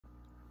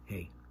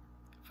Hey,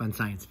 fun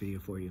science video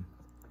for you.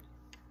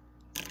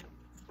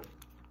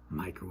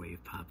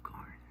 Microwave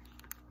popcorn.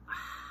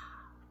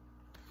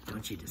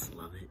 Don't you just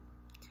love it?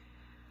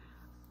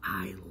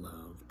 I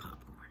love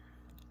popcorn.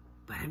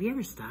 But have you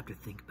ever stopped to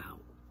think about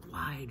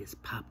why does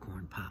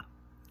popcorn pop?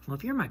 Well,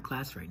 if you're in my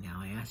class right now,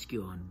 I ask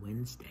you on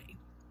Wednesday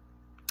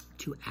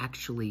to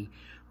actually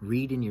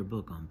read in your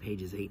book on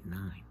pages 8 and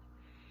 9.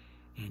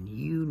 And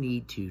you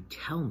need to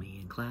tell me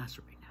in class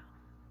right now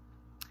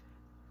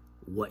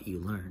what you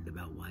learned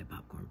about why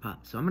popcorn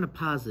pops. So I'm going to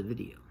pause the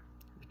video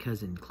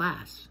because in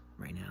class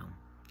right now,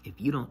 if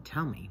you don't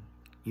tell me,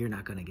 you're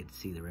not going to get to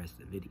see the rest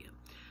of the video.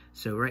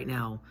 So right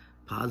now,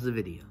 pause the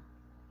video.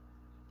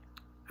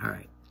 All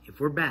right,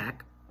 if we're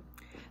back,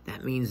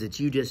 that means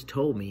that you just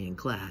told me in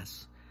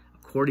class,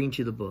 according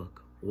to the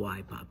book,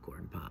 why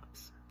popcorn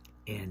pops.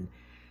 And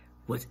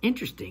what's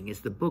interesting is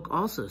the book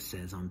also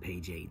says on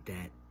page 8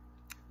 that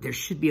there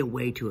should be a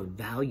way to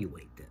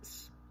evaluate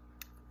this.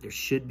 There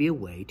should be a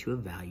way to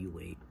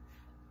evaluate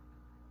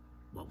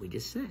what we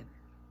just said.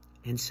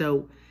 And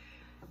so,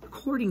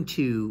 according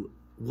to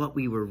what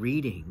we were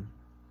reading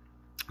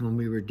when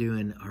we were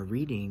doing our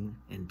reading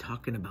and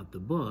talking about the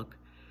book,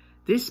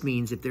 this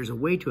means if there's a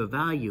way to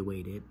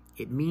evaluate it,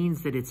 it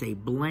means that it's a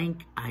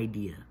blank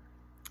idea.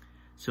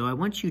 So I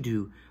want you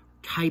to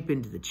type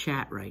into the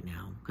chat right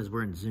now, because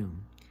we're in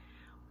Zoom,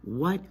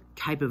 what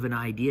type of an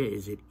idea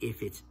is it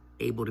if it's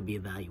able to be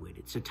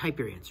evaluated? So type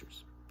your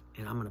answers,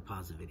 and I'm going to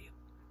pause the video.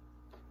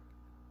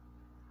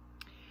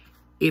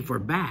 If we're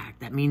back,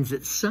 that means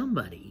that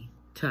somebody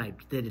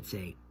typed that it's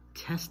a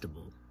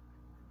testable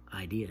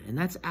idea, and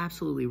that's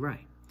absolutely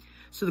right.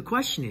 So the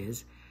question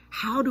is,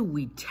 how do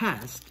we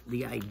test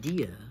the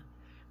idea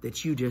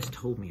that you just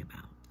told me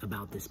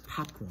about this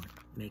popcorn,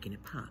 making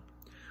it pop?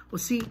 Well,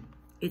 see,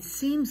 it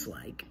seems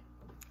like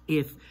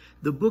if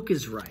the book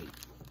is right,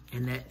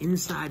 and that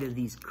inside of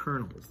these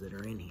kernels that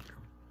are in here,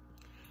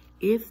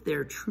 if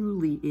there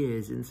truly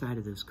is inside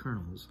of those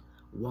kernels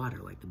water,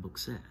 like the book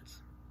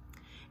says,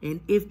 and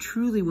if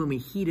truly when we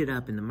heat it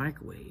up in the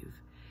microwave,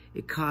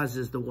 it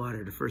causes the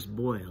water to first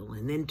boil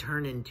and then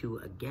turn into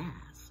a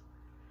gas.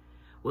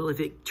 Well, if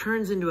it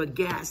turns into a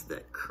gas,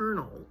 that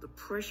kernel, the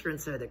pressure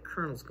inside that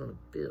kernel is going to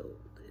build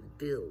and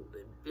build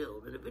and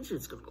build, and eventually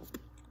it's going to go.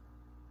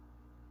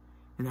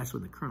 And that's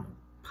when the kernel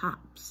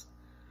pops.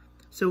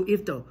 So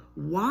if the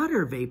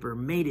water vapor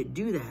made it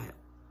do that,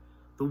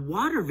 the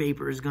water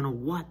vapor is going to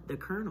what the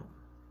kernel?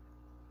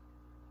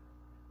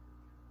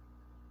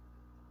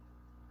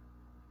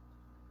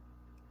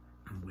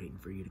 I'm waiting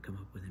for you to come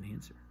up with an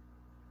answer.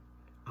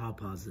 I'll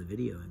pause the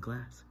video in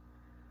class.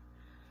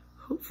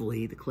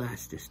 Hopefully the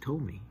class just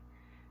told me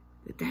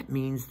that that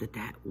means that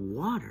that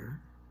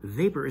water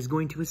vapor is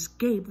going to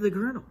escape the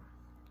kernel.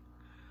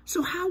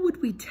 So how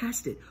would we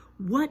test it?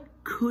 What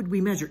could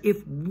we measure?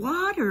 If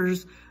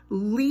water's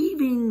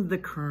leaving the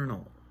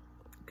kernel,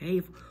 okay,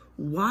 if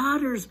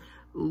water's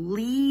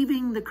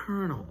leaving the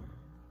kernel,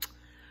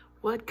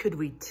 what could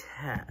we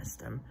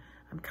test?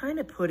 I'm kind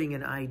of putting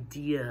an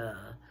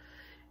idea,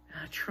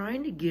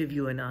 trying to give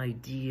you an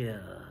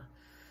idea,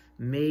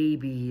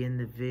 maybe in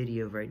the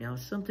video right now,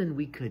 something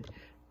we could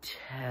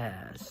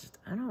test.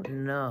 I don't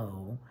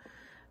know.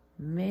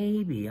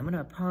 Maybe. I'm going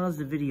to pause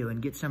the video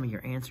and get some of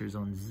your answers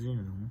on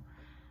Zoom.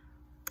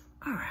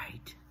 All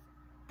right.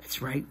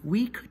 That's right.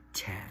 We could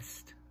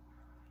test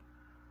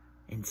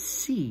and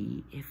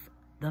see if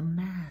the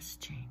mass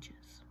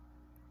changes.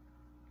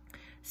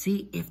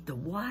 See, if the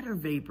water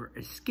vapor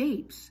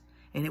escapes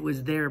and it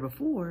was there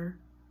before,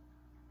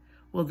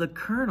 well, the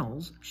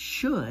kernels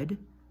should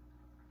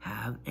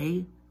have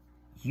a,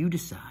 you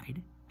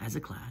decide as a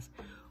class,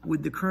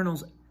 would the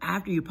kernels,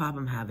 after you pop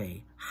them, have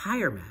a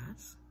higher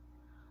mass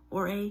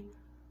or a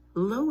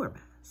lower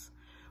mass?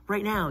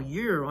 Right now,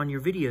 you're on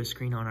your video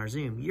screen on our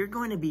Zoom. You're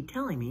going to be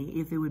telling me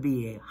if it would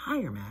be a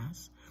higher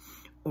mass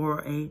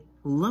or a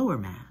lower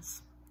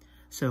mass.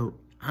 So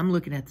I'm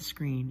looking at the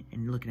screen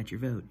and looking at your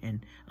vote,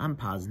 and I'm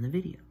pausing the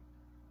video.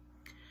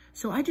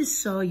 So I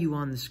just saw you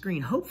on the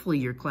screen. Hopefully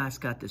your class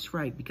got this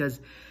right,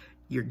 because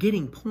you're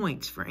getting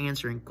points for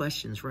answering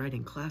questions right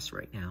in class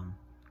right now.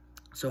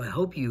 So I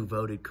hope you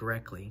voted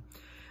correctly.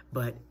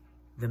 But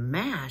the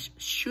mass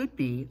should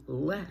be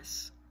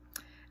less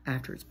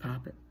after it's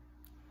popping.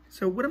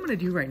 So what I'm going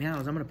to do right now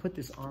is I'm going to put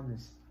this on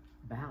this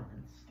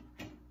balance.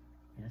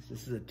 Yes,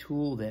 this is a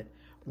tool that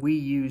we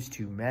use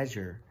to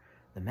measure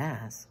the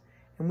mass.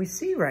 And we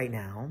see right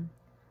now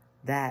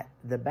that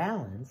the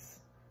balance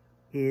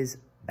is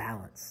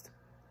balanced,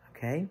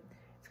 okay?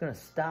 It's going to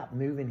stop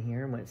moving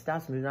here. And when it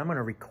stops moving, I'm going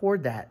to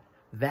record that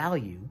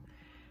value.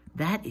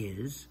 That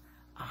is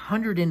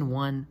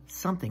 101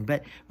 something.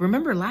 But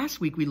remember last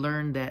week we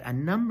learned that a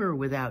number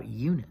without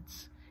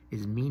units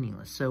is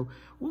meaningless. So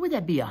what would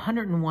that be?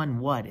 101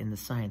 what in the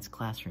science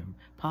classroom?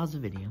 Pause the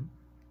video.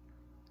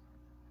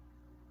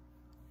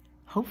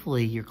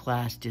 Hopefully your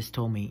class just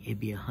told me it'd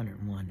be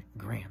 101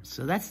 grams.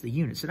 So that's the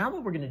unit. So now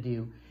what we're going to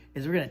do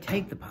is we're going to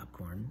take the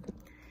popcorn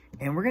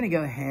and we're going to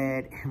go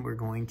ahead and we're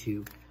going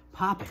to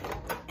pop it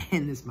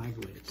in this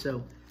microwave.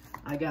 So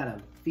I got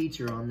a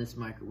feature on this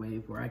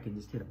microwave where I can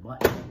just hit a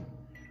button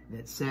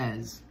that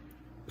says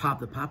pop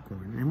the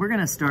popcorn. And we're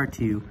gonna start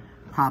to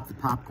pop the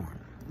popcorn.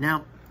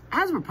 Now,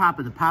 as we're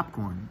popping the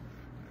popcorn,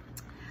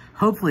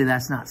 hopefully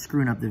that's not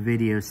screwing up the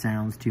video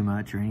sounds too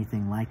much or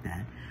anything like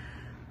that.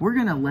 We're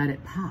gonna let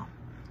it pop.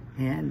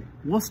 And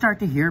we'll start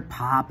to hear it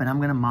pop, and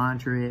I'm gonna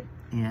monitor it,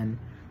 and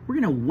we're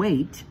gonna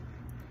wait.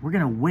 We're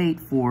gonna wait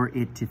for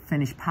it to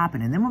finish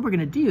popping. And then what we're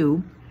gonna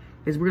do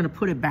is we're gonna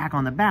put it back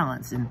on the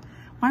balance. And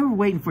while we're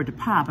waiting for it to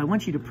pop, I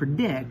want you to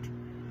predict,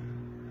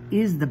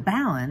 is the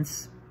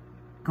balance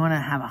gonna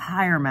have a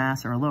higher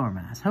mass or a lower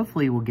mass?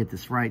 Hopefully we'll get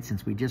this right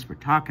since we just were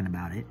talking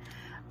about it,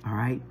 all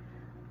right?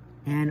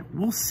 And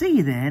we'll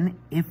see then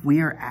if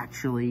we are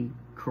actually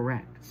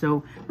correct.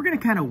 So we're gonna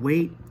kind of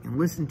wait and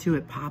listen to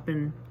it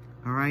popping,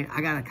 all right?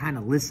 I gotta kind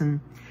of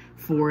listen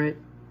for it,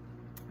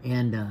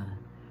 and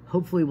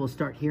hopefully we'll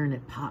start hearing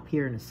it pop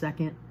here in a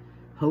second,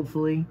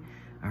 hopefully,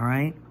 all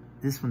right?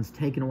 This one's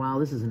taking a while.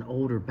 This is an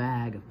older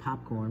bag of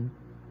popcorn.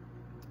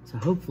 So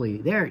hopefully,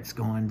 there it's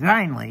going,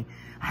 finally.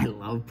 I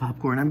love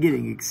popcorn, I'm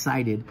getting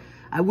excited.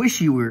 I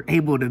wish you were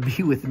able to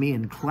be with me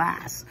in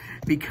class,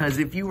 because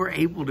if you were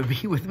able to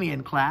be with me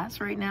in class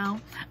right now,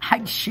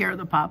 I'd share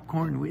the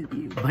popcorn with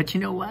you. But you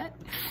know what?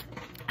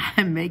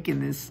 I'm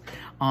making this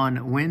on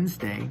a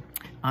Wednesday,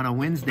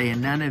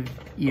 and none of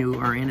you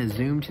are in a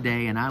Zoom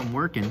today, and I'm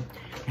working,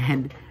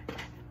 and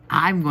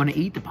I'm gonna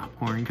eat the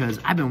popcorn because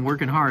I've been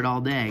working hard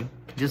all day.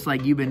 Just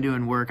like you've been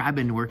doing work, I've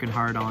been working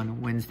hard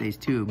on Wednesdays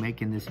too,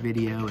 making this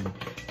video and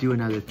doing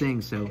other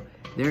things. So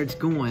there it's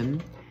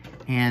going,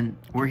 and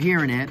we're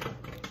hearing it.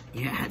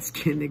 Yeah, it's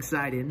getting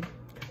exciting.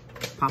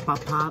 Pop,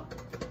 pop, pop.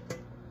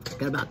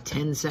 Got about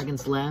 10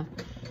 seconds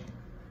left.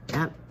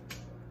 Yep,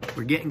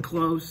 we're getting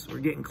close, we're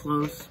getting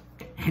close.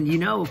 And you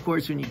know, of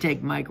course, when you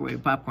take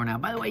microwave popcorn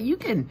out, by the way, you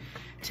can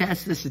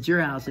test this at your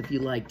house if you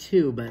like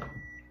too, but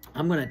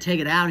I'm gonna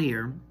take it out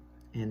here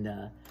and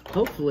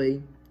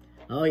hopefully,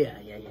 oh yeah,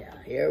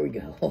 here we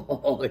go.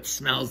 Oh, it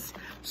smells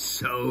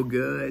so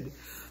good.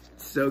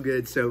 So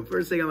good. So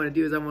first thing I want to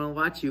do is I want to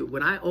watch you.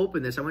 When I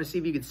open this, I want to see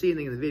if you can see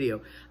anything in the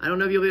video. I don't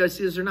know if you'll be able to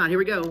see this or not. Here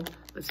we go.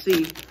 Let's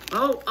see.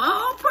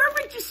 Oh,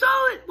 perfect. You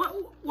saw it.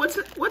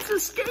 What's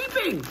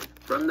escaping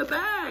from the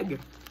bag?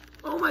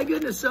 Oh my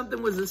goodness,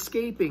 something was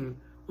escaping.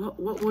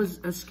 What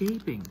was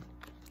escaping?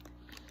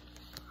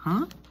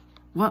 Huh?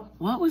 What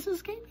was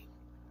escaping?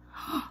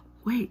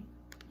 Wait,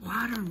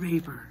 water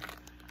vapor.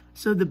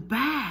 So the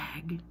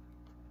bag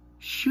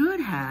should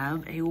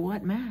have a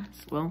what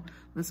mass? Well,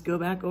 let's go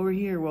back over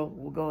here.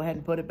 We'll go ahead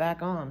and put it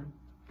back on.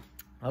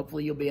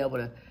 Hopefully you'll be able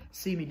to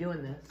see me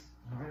doing this.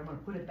 All right, I'm gonna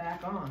put it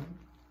back on.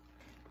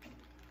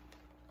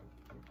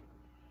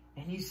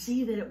 And you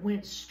see that it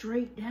went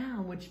straight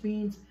down, which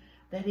means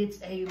that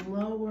it's a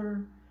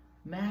lower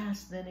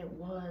mass than it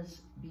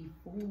was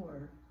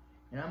before.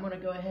 And I'm gonna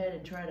go ahead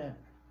and try to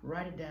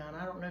write it down.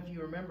 I don't know if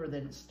you remember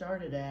that it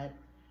started at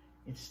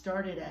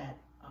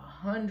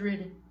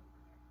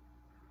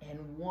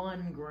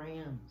 101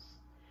 grams.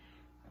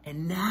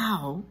 And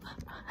now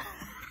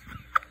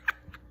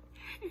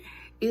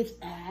it's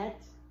at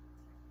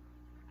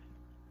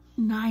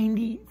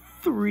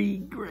 93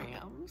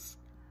 grams.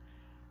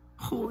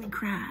 Holy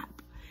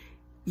crap.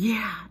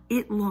 Yeah,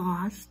 it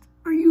lost.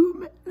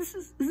 This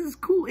is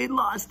cool. It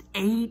lost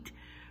 8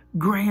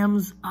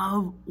 grams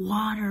of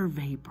water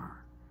vapor.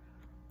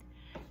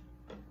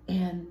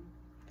 And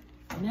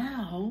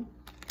now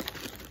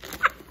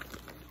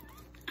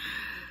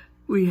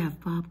we have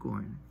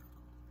popcorn.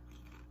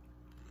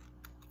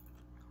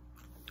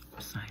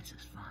 Science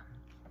is fun.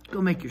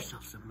 Go make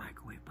yourself some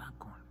microwave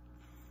popcorn.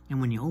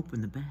 And when you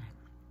open the bag,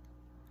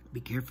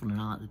 be careful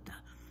not let the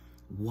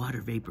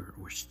water vapor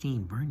or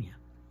steam burn you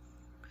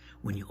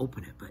when you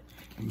open it, but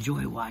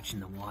enjoy watching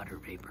the water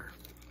vapor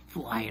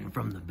flying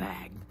from the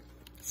bag.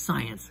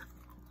 Science.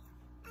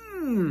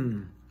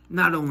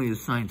 Not only is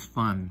science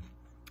fun,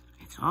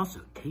 it's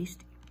also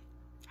tasty.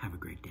 Have a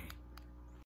great day.